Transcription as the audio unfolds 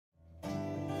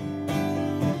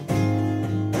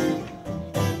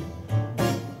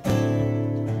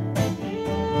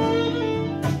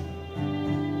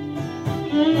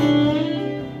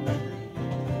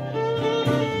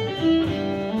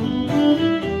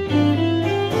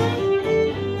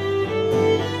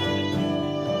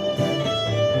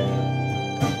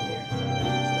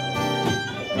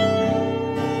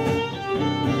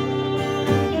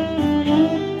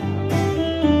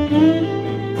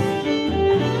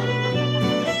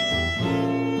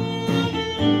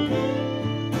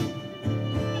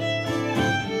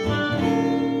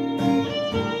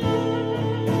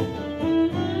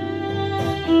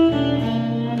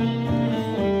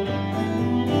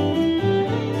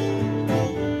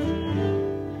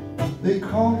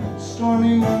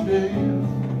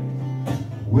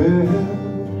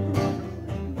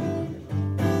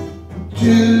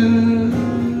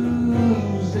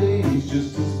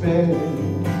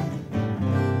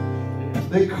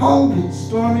They called it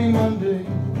Stormy Monday.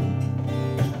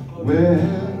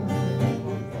 Well,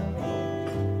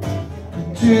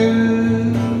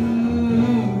 Tuesday's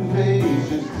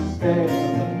just as bad.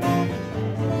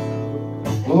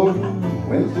 Lord,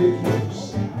 Wednesday's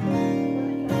worse.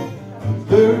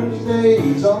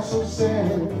 Thursday's also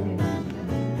sad.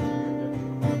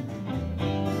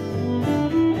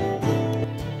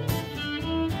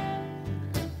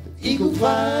 The eagle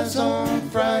flies on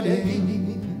Friday.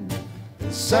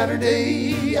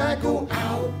 Saturday I go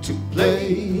out to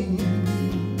play.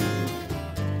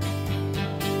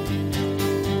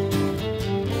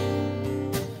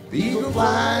 The eagle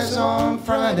flies on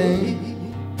Friday,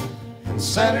 and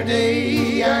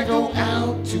Saturday I go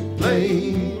out to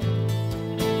play.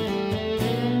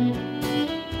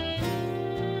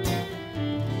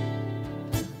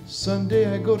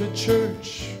 Sunday I go to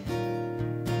church,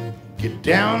 get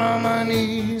down on my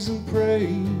knees and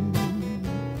pray.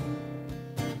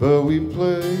 But we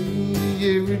play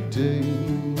every day.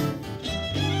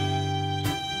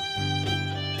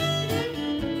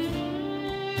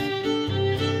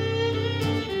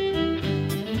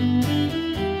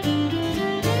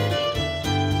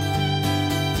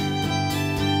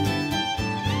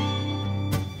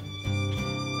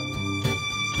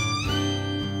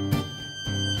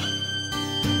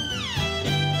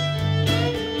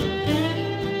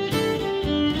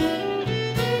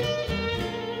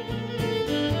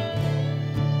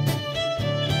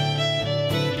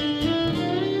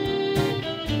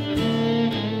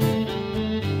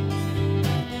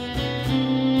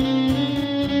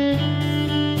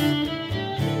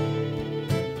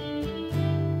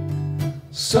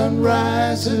 Sun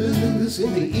rises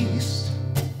in the east,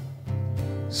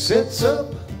 sets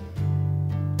up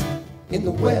in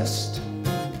the west.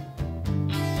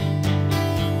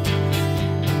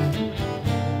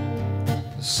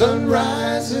 Sun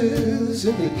rises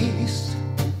in the east,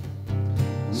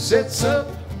 sets up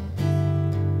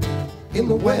in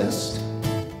the west.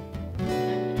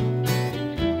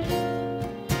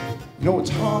 You know it's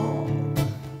hard,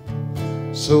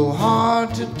 so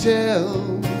hard to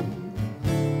tell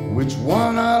which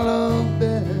one I love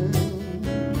better.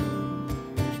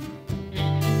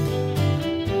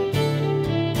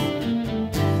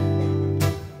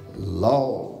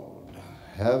 Lord,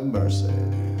 have mercy.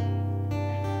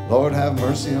 Lord, have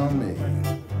mercy on me.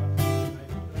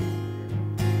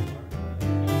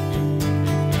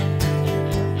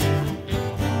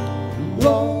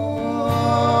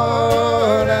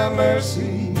 Lord, have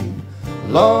mercy.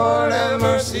 Lord, have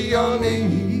mercy on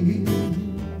me.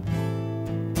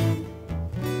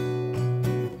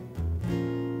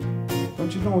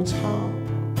 Don't you know it's hard,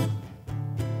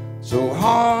 so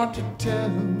hard to tell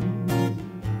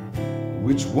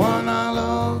which one I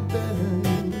love better.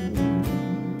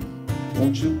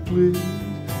 Won't you please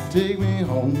take me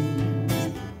home?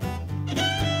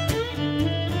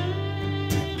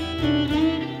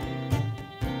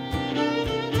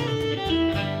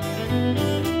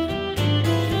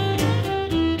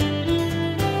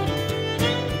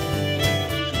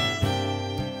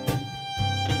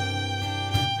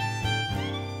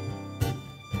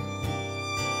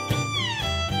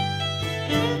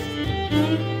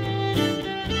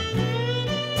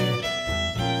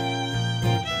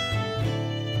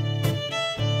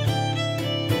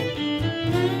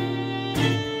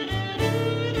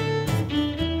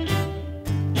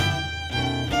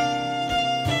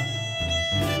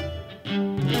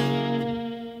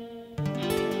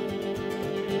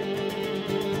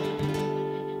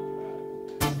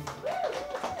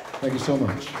 Thank you so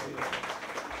much.